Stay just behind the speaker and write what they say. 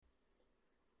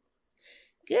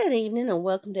Good evening and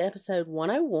welcome to episode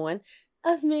 101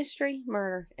 of Mystery,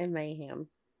 Murder, and Mayhem.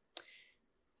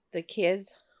 The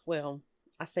kids, well,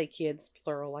 I say kids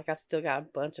plural, like I've still got a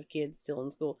bunch of kids still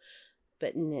in school,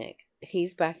 but Nick,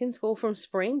 he's back in school from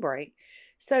spring break.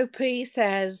 So peace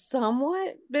has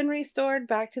somewhat been restored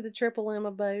back to the Triple M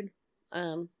abode.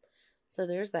 So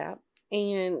there's that.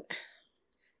 And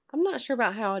I'm not sure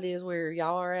about how it is where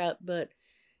y'all are at, but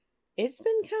it's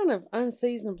been kind of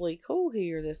unseasonably cool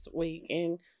here this week,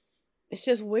 and it's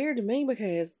just weird to me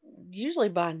because usually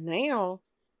by now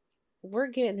we're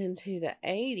getting into the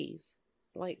 80s.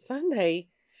 Like Sunday,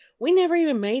 we never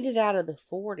even made it out of the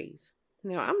 40s.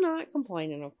 Now, I'm not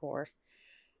complaining, of course,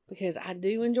 because I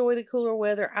do enjoy the cooler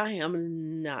weather. I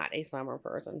am not a summer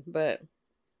person, but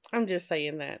I'm just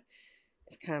saying that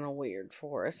it's kind of weird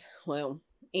for us. Well,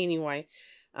 anyway,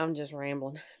 I'm just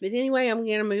rambling. But anyway, I'm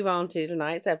going to move on to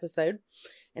tonight's episode.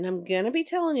 And I'm going to be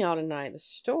telling y'all tonight the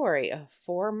story of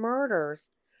 4 murders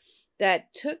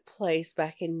that took place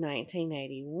back in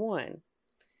 1981.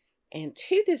 And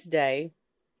to this day,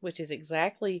 which is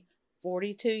exactly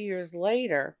 42 years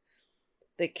later,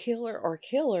 the killer or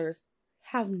killers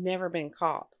have never been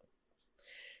caught.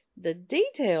 The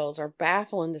details are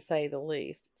baffling to say the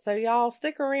least. So y'all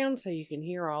stick around so you can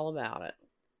hear all about it.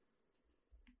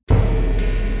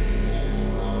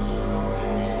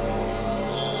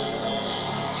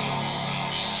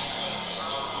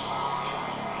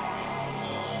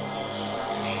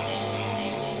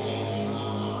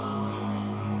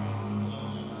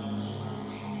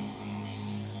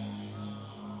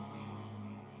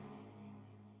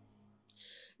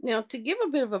 Now, to give a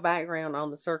bit of a background on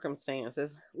the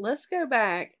circumstances, let's go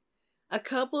back a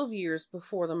couple of years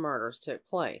before the murders took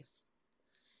place.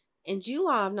 In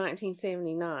July of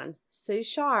 1979, Sue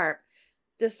Sharp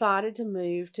decided to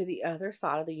move to the other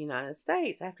side of the United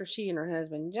States after she and her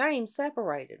husband James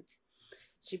separated.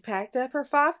 She packed up her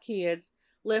 5 kids,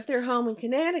 left their home in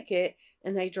Connecticut,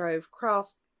 and they drove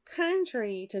cross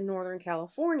country to Northern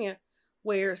California,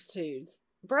 where Sue's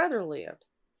brother lived.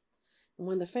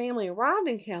 When the family arrived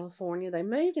in California, they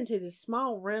moved into this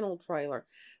small rental trailer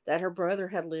that her brother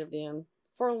had lived in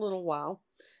for a little while.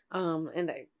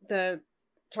 The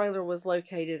trailer was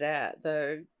located at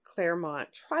the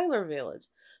Claremont Trailer Village.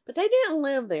 But they didn't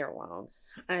live there long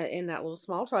in that little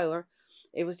small trailer.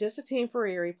 It was just a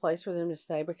temporary place for them to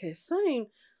stay because soon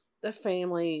the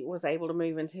family was able to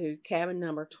move into cabin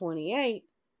number 28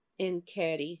 in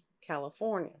Keddie,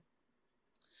 California.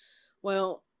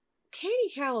 Well,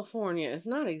 Keddie, California is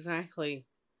not exactly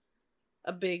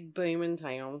a big booming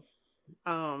town.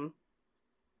 I'm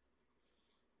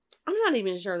not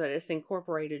even sure that it's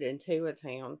incorporated into a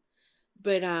town,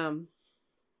 but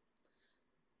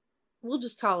we'll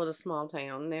just call it a small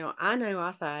town. Now, I know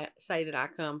I say that I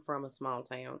come from a small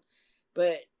town,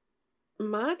 but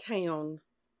my town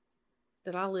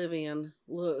that I live in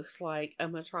looks like a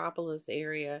metropolis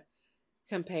area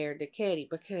compared to Keddie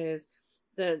because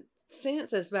the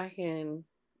census back in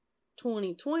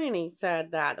 2020 said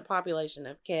that the population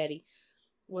of Keddie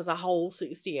was a whole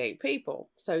 68 people.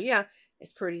 So yeah,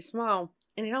 it's pretty small.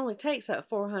 And it only takes up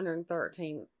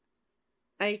 413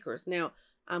 acres. Now,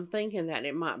 I'm thinking that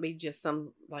it might be just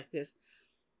some like this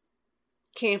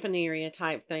camping area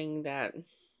type thing that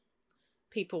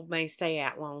people may stay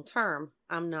at long term.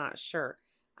 I'm not sure.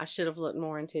 I should have looked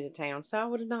more into the town so I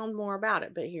would have known more about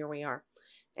it, but here we are.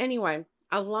 Anyway,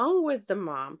 along with the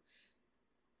mom,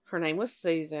 her name was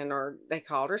Susan, or they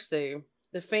called her Sue.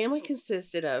 The family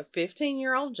consisted of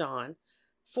 15-year-old John,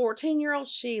 14-year-old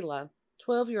Sheila,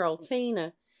 12-year-old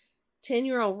Tina,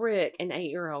 10-year-old Rick, and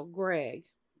 8-year-old Greg.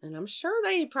 And I'm sure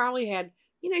they probably had,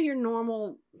 your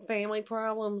normal family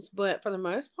problems, but for the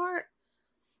most part,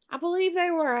 I believe they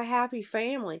were a happy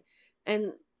family.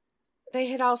 And they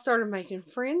had all started making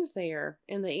friends there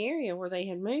in the area where they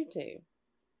had moved to.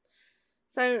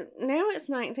 So now it's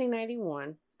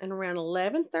 1981. And around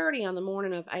 11:30 on the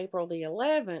morning of April the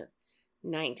 11th,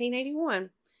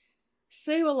 1981,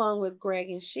 Sue, along with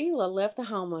Greg and Sheila, left the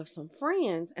home of some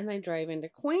friends and they drove into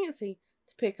Quincy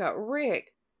to pick up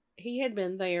Rick. He had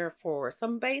been there for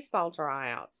some baseball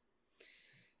tryouts.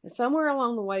 And somewhere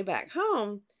along the way back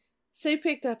home, Sue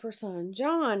picked up her son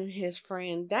John and his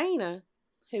friend Dana,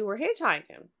 who were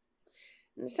hitchhiking.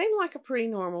 And it seemed like a pretty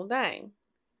normal day.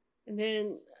 And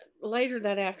then later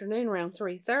that afternoon, around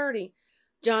 3:30,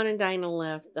 John and Dana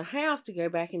left the house to go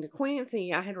back into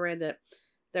Quincy. I had read that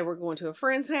they were going to a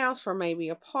friend's house for maybe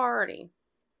a party.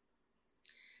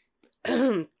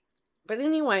 But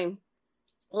anyway,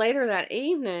 later that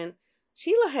evening,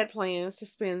 Sheila had plans to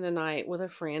spend the night with a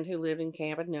friend who lived in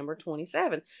cabin number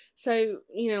 27. So,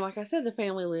 like I said, the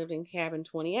family lived in cabin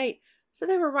 28. So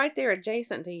they were right there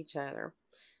adjacent to each other.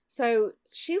 So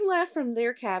she left from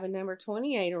their cabin number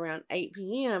 28 around 8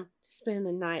 p.m. to spend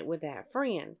the night with that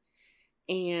friend.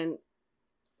 And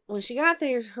when she got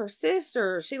there, her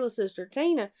sister, Sheila's sister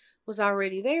Tina, was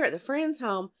already there at the friend's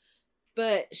home.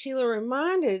 But Sheila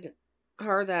reminded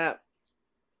her that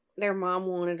their mom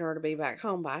wanted her to be back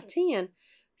home by 10.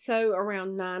 So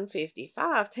around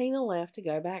 9:55, Tina left to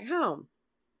go back home.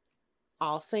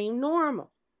 All seemed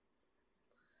normal.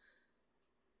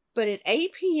 But at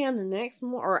 8 p.m. the next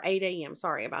morning, or 8 a.m.,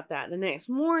 sorry about that, the next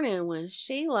morning when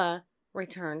Sheila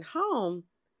returned home,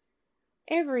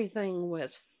 everything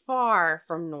was far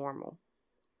from normal.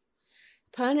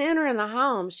 Upon entering the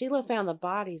home, Sheila found the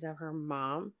bodies of her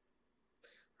mom,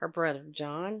 her brother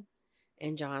John,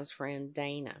 and John's friend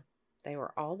Dana. They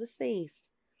were all deceased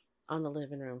on the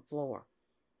living room floor.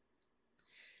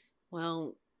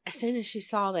 Well, as soon as she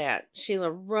saw that, Sheila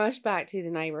rushed back to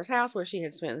the neighbor's house where she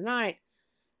had spent the night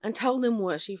and told them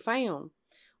what she found.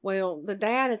 Well, the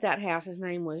dad at that house, his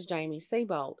name was Jamie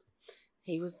Seabold.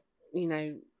 He was,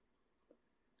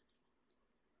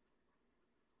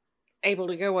 able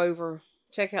to go over,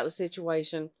 check out the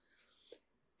situation.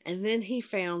 And then he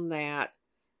found that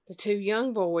the two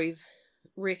young boys,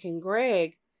 Rick and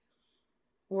Greg,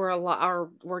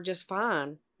 were just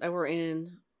fine. They were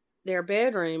in their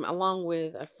bedroom along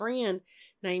with a friend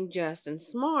named Justin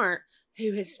Smart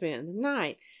who had spent the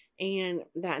night. And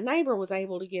that neighbor was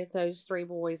able to get those three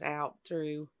boys out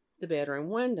through the bedroom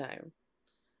window.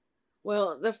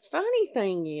 Well, the funny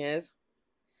thing is,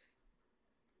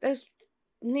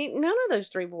 none of those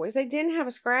three boys, they didn't have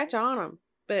a scratch on them.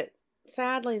 But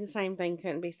sadly, the same thing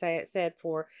couldn't be said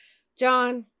for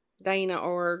John, Dana,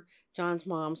 or John's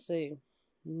mom, Sue.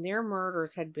 Their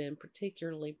murders had been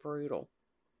particularly brutal.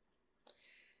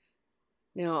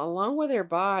 Now, along with their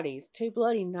bodies, 2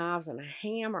 bloody knives and a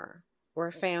hammer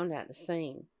were found at the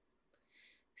scene.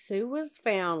 Sue was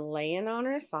found laying on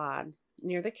her side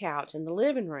near the couch in the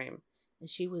living room, and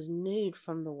she was nude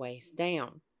from the waist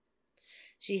down.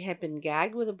 She had been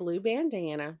gagged with a blue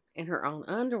bandana and her own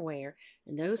underwear,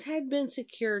 and those had been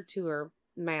secured to her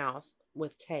mouth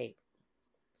with tape.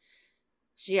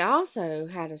 She also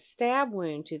had a stab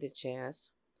wound to the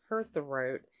chest. Her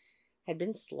throat had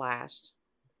been slashed,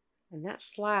 and that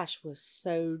slash was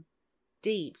so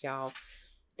deep, y'all,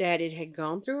 that it had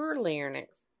gone through her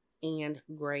larynx and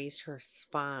grazed her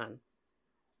spine.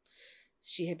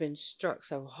 She had been struck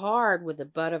so hard with the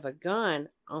butt of a gun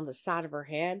on the side of her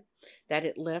head that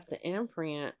it left the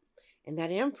imprint, and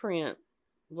that imprint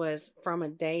was from a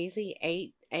Daisy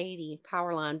 880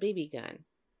 Powerline BB gun.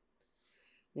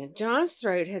 Now, John's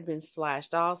throat had been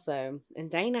slashed also, and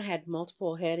Dana had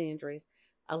multiple head injuries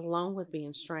along with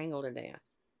being strangled to death.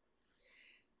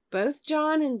 Both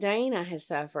John and Dana had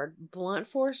suffered blunt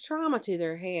force trauma to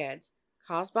their heads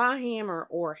caused by a hammer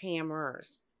or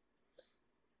hammers.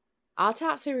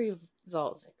 Autopsy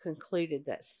results concluded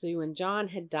that Sue and John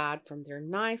had died from their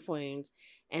knife wounds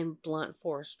and blunt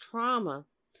force trauma,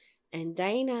 and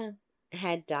Dana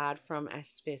had died from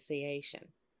asphyxiation.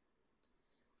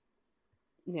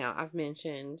 Now, I've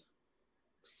mentioned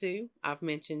Sue, I've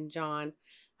mentioned John,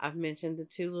 I've mentioned the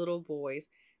 2 little boys,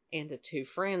 and the 2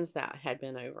 friends that had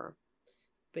been over.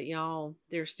 But y'all,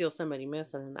 there's still somebody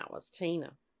missing, and that was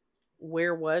Tina.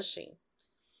 Where was she?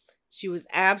 She was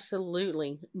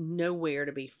absolutely nowhere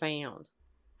to be found.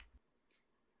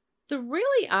 The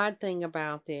really odd thing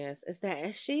about this is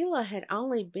that Sheila had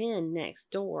only been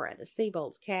next door at the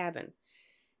Seabold's cabin,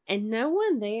 and no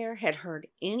one there had heard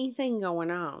anything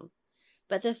going on.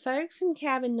 But the folks in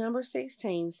cabin number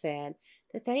 16 said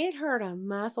that they had heard a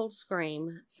muffled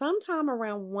scream sometime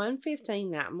around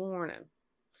 1:15 that morning.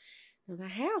 Now, the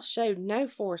house showed no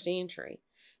forced entry,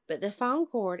 but the phone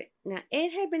cord, now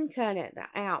it had been cut at the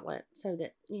outlet so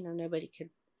that, nobody could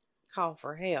call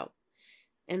for help.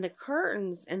 And the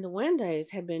curtains and the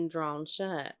windows had been drawn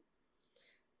shut.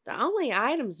 The only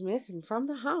items missing from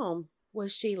the home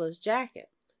was Sheila's jacket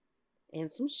and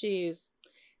some shoes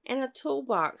and a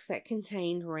toolbox that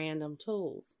contained random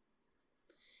tools.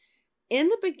 In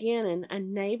the beginning, a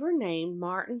neighbor named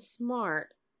Martin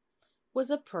Smart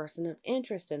was a person of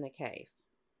interest in the case.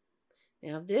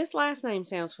 Now, if this last name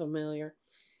sounds familiar,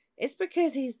 it's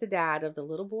because he's the dad of the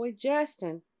little boy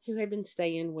Justin, who had been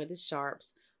staying with the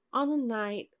Sharps on the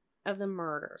night of the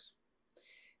murders.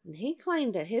 And he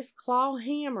claimed that his claw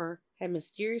hammer had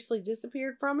mysteriously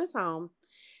disappeared from his home,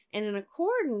 and in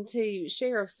accordance to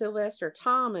Sheriff Sylvester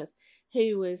Thomas,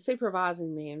 who was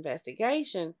supervising the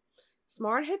investigation,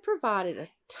 Smart had provided a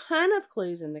ton of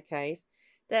clues in the case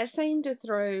that seemed to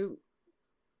throw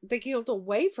the guilt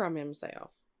away from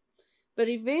himself. But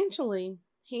eventually,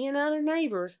 he and other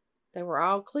neighbors They were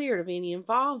all cleared of any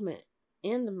involvement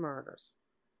in the murders.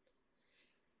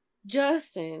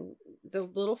 Justin, the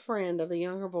little friend of the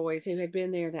younger boys who had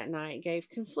been there that night, gave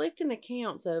conflicting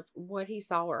accounts of what he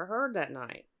saw or heard that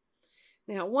night.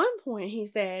 Now, at one point, he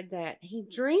said that he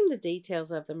dreamed the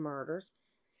details of the murders,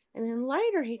 and then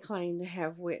later he claimed to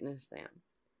have witnessed them.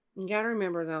 You got to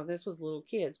remember, though, this was little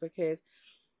kids, because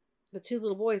the two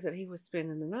little boys that he was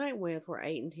spending the night with were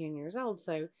 8 and 10 years old,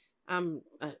 so I'm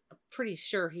pretty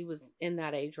sure he was in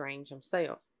that age range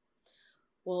himself.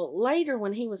 Well, later,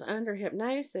 when he was under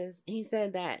hypnosis, he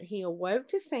said that he awoke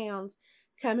to sounds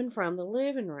coming from the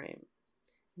living room.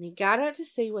 And he got up to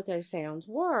see what those sounds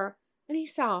were, and he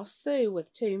saw Sue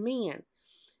with 2 men.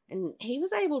 And he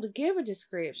was able to give a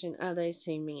description of those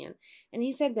 2 men. And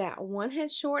he said that one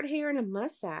had short hair and a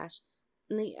mustache,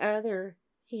 and the other,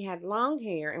 he had long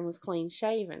hair and was clean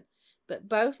shaven. But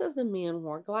both of the men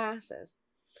wore glasses.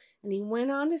 And he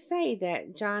went on to say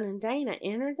that John and Dana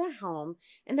entered the home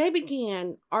and they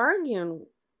began arguing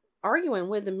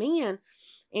with the men,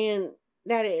 and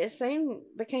that it soon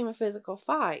became a physical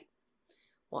fight.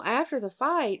 Well, after the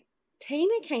fight,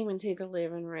 Tina came into the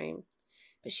living room,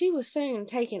 but she was soon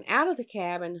taken out of the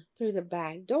cabin through the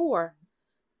back door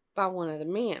by one of the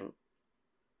men.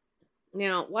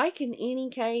 Now, like in any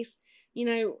case,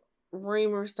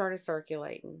 rumors started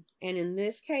circulating. And in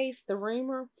this case, the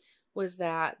rumor was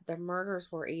that the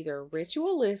murders were either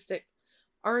ritualistic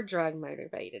or drug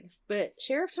motivated. But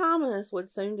Sheriff Thomas would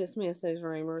soon dismiss those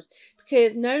rumors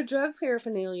because no drug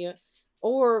paraphernalia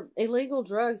or illegal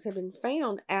drugs had been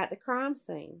found at the crime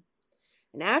scene.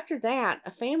 And after that,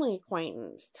 a family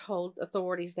acquaintance told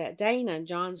authorities that Dana,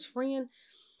 John's friend,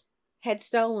 had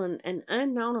stolen an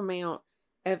unknown amount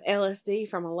of LSD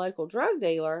from a local drug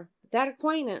dealer. That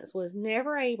acquaintance was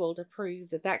never able to prove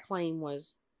that claim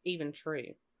was even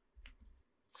true.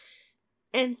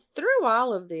 And through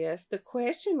all of this, the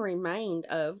question remained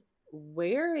of,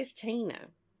 where is Tina?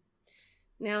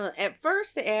 Now, at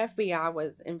first, the FBI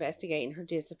was investigating her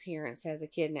disappearance as a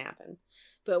kidnapping.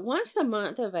 But once the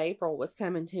month of April was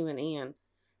coming to an end,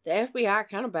 the FBI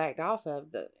kind of backed off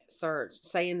of the search,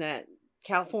 saying that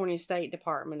California State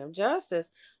Department of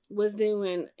Justice was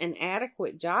doing an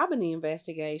adequate job in the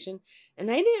investigation, and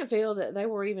they didn't feel that they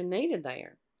were even needed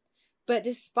there. But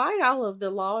despite all of the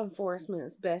law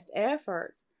enforcement's best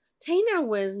efforts, Tina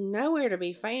was nowhere to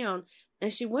be found,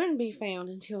 and she wouldn't be found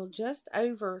until just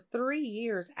over 3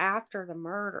 years after the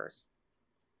murders.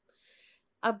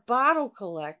 A bottle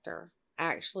collector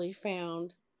actually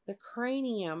found the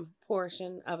cranium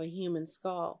portion of a human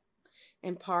skull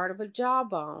and part of a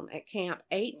jawbone at Camp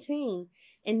 18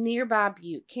 in nearby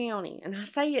Butte County. And I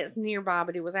say it's nearby,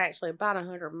 but it was actually about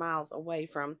 100 miles away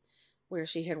from where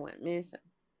she had went missing.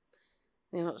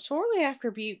 Now, shortly after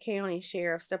Butte County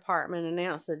Sheriff's Department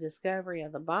announced the discovery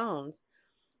of the bones,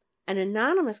 an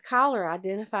anonymous caller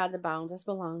identified the bones as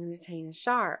belonging to Tina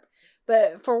Sharp.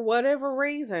 But for whatever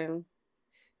reason,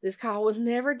 this call was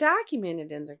never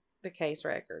documented in the case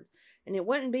records. And it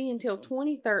wouldn't be until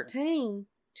 2013,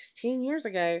 just 10 years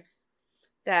ago,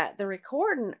 that the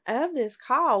recording of this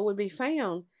call would be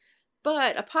found.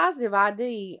 But a positive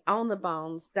ID on the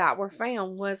bones that were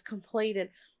found was completed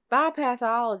by a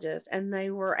pathologist, and they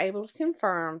were able to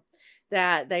confirm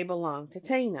that they belonged to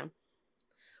Tina.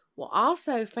 Well,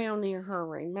 also found near her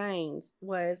remains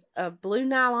was a blue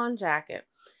nylon jacket,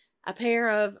 a pair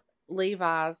of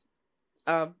Levi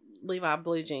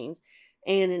blue jeans,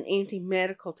 and an empty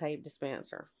medical tape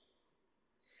dispenser.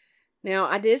 Now,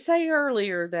 I did say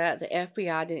earlier that the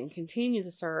FBI didn't continue the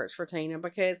search for Tina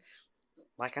because,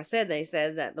 like I said, they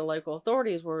said that the local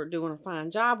authorities were doing a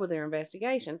fine job with their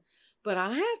investigation. But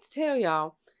I have to tell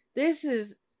y'all, this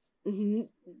is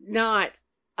not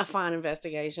a fine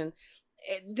investigation.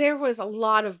 There was a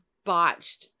lot of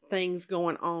botched things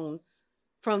going on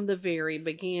from the very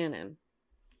beginning.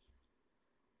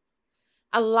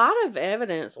 A lot of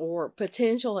evidence or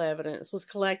potential evidence was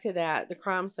collected at the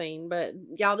crime scene, but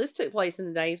y'all, this took place in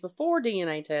the days before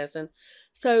DNA testing.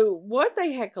 So what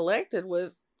they had collected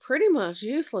was pretty much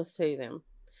useless to them.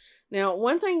 Now,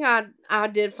 one thing I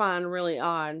did find really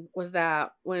odd was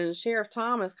that when Sheriff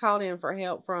Thomas called in for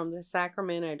help from the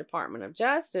Sacramento Department of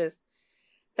Justice,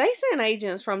 they sent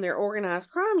agents from their organized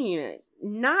crime unit,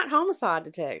 not homicide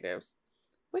detectives,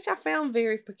 which I found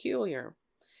very peculiar.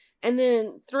 And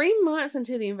then 3 months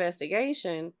into the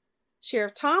investigation,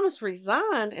 Sheriff Thomas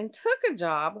resigned and took a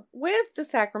job with the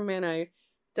Sacramento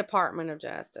Department of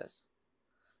Justice.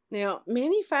 Now,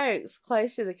 many folks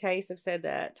close to the case have said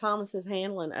that Thomas's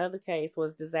handling of the case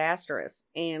was disastrous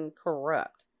and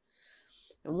corrupt.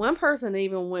 And one person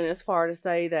even went as far to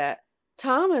say that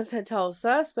Thomas had told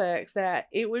suspects that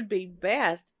it would be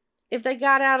best if they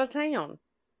got out of town.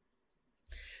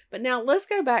 But now let's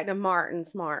go back to Martin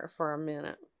Smart for a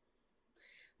minute.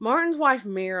 Martin's wife,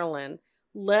 Marilyn,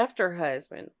 left her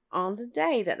husband on the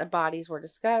day that the bodies were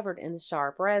discovered in the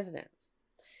Sharp residence.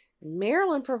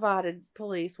 Marilyn provided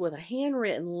police with a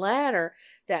handwritten letter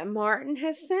that Martin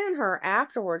had sent her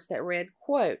afterwards that read,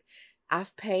 quote,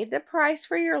 "I've paid the price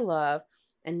for your love,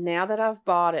 and now that I've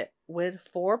bought it with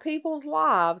 4 people's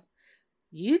lives,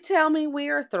 you tell me we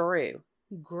are through.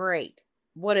 Great.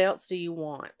 What else do you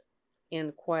want?"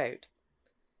 End quote.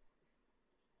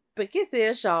 But get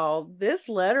this, y'all. This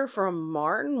letter from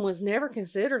Martin was never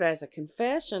considered as a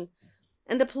confession,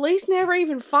 and the police never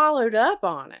even followed up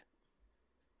on it.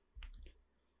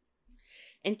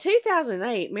 In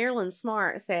 2008, Marilyn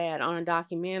Smart said on a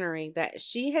documentary that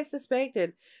she had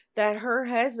suspected that her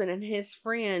husband and his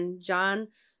friend, John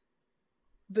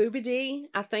Boobadee,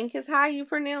 I think is how you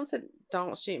pronounce it.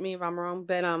 Don't shoot me if I'm wrong.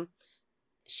 But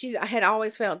she had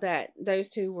always felt that those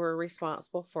two were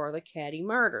responsible for the Keddie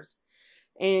murders.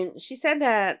 And she said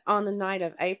that on the night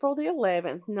of April the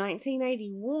 11th,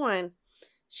 1981,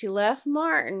 she left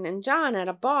Martin and John at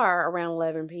a bar around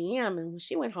 11 p.m. and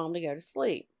she went home to go to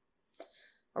sleep.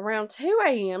 Around 2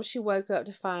 a.m., she woke up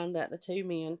to find that the two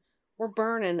men were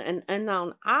burning an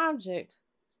unknown object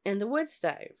in the wood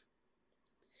stove.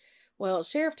 Well,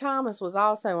 Sheriff Thomas was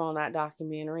also on that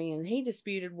documentary, and he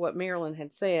disputed what Marilyn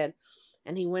had said,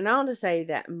 and he went on to say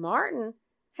that Martin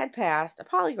had passed a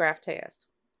polygraph test.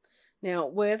 Now,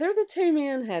 whether the two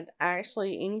men had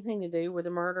actually anything to do with the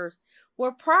murders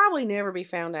will probably never be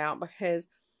found out because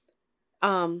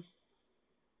Boobadee,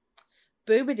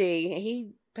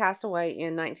 he passed away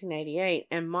in 1988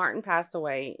 and Martin passed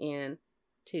away in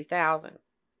 2000.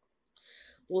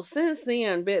 Well, since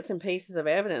then, bits and pieces of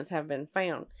evidence have been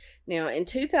found. Now, in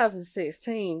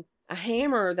 2016, a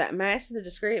hammer that matched the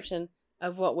description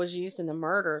of what was used in the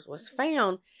murders was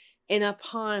found in a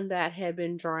pond that had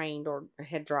been drained or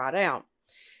had dried out.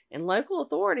 And local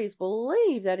authorities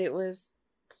believe that it was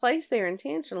placed there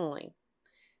intentionally.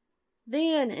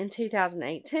 Then, in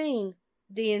 2018,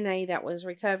 DNA that was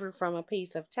recovered from a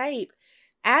piece of tape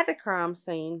at the crime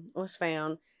scene was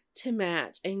found to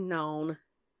match a known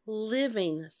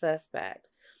living suspect.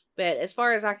 But as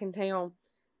far as I can tell,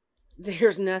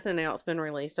 there's nothing else been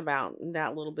released about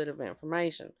that little bit of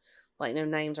information. Like no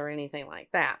names or anything like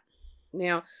that.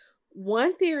 Now,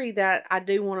 one theory that I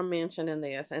do want to mention in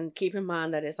this, and keep in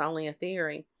mind that it's only a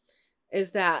theory,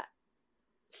 is that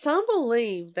some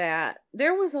believe that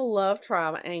there was a love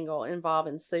triangle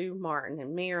involving Sue, Martin,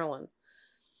 and Marilyn.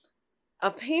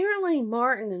 Apparently,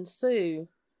 Martin and Sue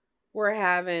were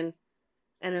having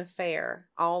an affair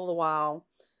all the while.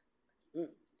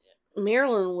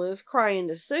 Marilyn was crying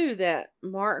to Sue that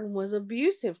Martin was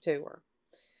abusive to her.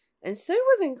 And Sue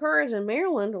was encouraging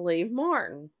Marilyn to leave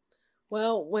Martin.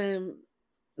 Well, when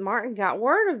Martin got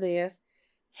word of this,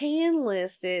 he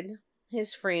enlisted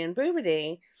his friend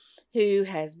Boobadee, who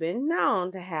has been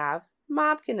known to have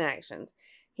mob connections.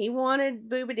 He wanted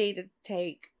Boobadee to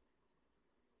take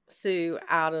Sue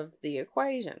out of the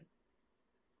equation.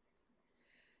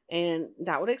 And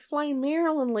that would explain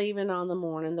Marilyn leaving on the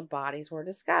morning the bodies were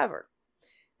discovered.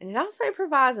 And it also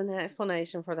provides an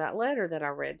explanation for that letter that I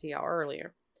read to y'all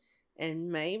earlier.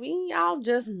 And maybe, y'all,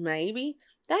 just maybe,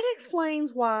 that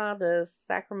explains why the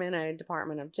Sacramento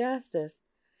Department of Justice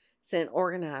sent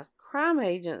organized crime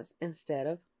agents instead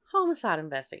of homicide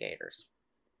investigators.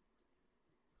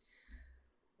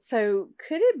 So,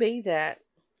 could it be that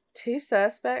two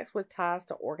suspects with ties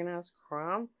to organized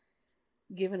crime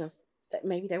that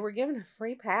maybe they were given a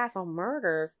free pass on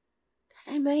murders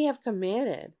that they may have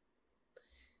committed?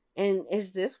 And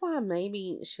is this why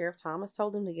maybe Sheriff Thomas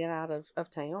told them to get out of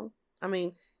town? I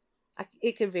mean,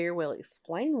 it could very well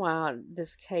explain why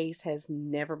this case has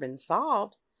never been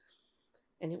solved.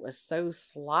 And it was so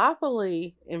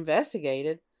sloppily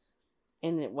investigated.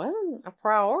 And it wasn't a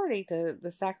priority to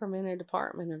the Sacramento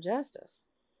Department of Justice.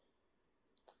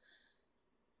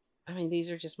 I mean, these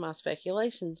are just my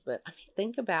speculations, but I mean,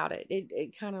 think about it.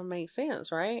 It kind of makes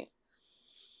sense, right?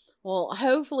 Well,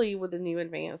 hopefully with the new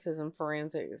advances in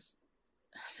forensics,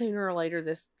 sooner or later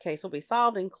this case will be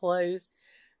solved and closed.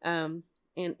 And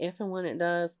if and when it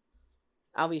does,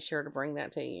 I'll be sure to bring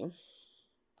that to you.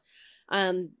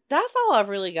 That's all I've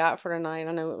really got for tonight.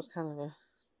 I know it was kind of a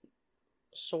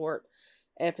short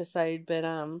episode, but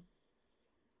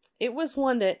it was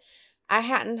one that I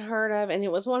hadn't heard of, and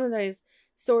it was one of those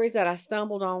stories that I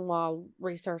stumbled on while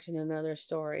researching another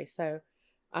story. So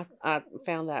I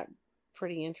found that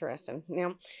pretty interesting.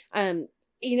 Now,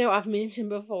 I've mentioned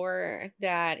before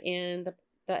that in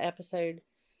the episode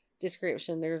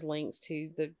description, there's links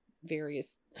to the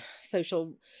various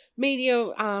social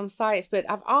media sites, but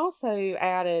I've also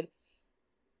added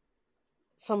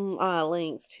some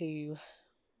links to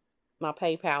my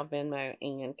PayPal, Venmo,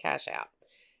 and Cash App.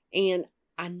 And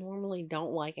I normally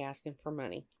don't like asking for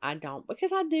money. I don't,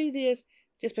 because I do this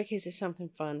just because it's something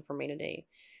fun for me to do.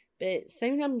 But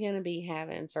soon I'm going to be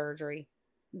having surgery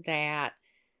that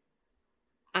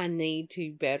I need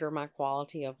to better my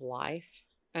quality of life.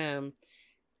 And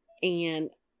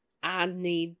I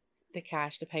need the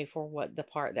cash to pay for what the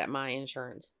part that my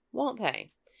insurance won't pay.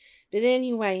 But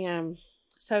anyway,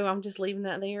 so I'm just leaving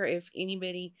that there. If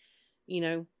anybody,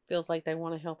 feels like they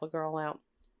want to help a girl out,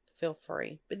 feel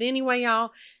free. But anyway,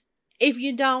 y'all, if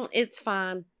you don't, it's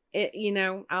fine.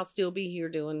 I'll still be here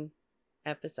doing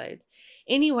episodes.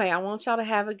 Anyway, I want y'all to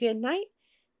have a good night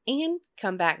and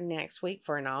come back next week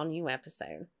for an all new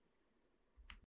episode.